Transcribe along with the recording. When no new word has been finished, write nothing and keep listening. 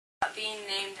being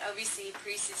named OVC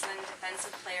Preseason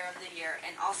Defensive Player of the Year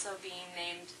and also being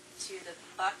named to the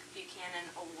Buck Buchanan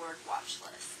Award watch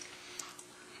list?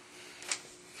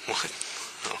 What?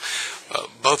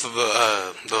 Both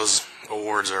of those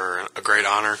awards are a great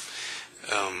honor,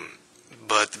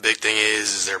 but the big thing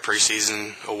is they're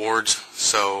preseason awards,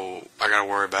 so I got to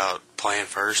worry about playing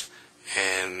first,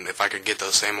 and if I could get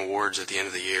those same awards at the end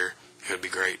of the year, it would be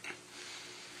great.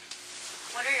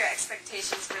 What are your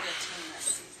expectations for the team this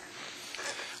season?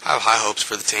 I have high hopes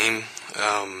for the team.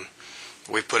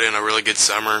 We've put in a really good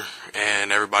summer,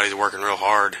 and everybody's working real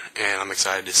hard, and I'm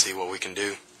excited to see what we can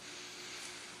do.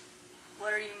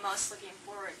 What are you most looking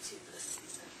forward to this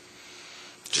season?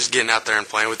 Just getting out there and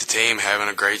playing with the team, having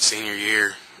a great senior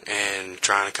year, and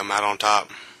trying to come out on top.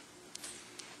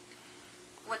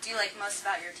 What do you like most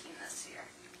about your team this year?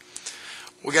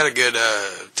 We got a good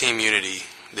team unity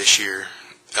this year.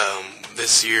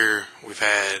 This year we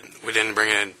didn't bring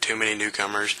in too many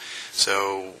newcomers,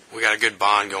 so we got a good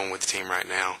bond going with the team right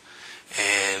now.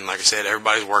 And like I said,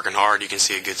 everybody's working hard. You can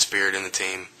see a good spirit in the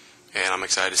team, and I'm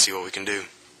excited to see what we can do.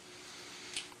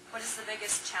 What is the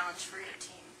biggest challenge for your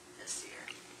team this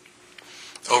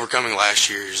year? Overcoming last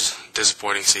year's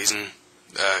disappointing season.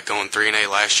 Going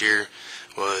 3-8 last year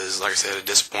was, like I said, a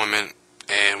disappointment,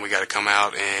 and we got to come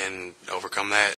out and overcome that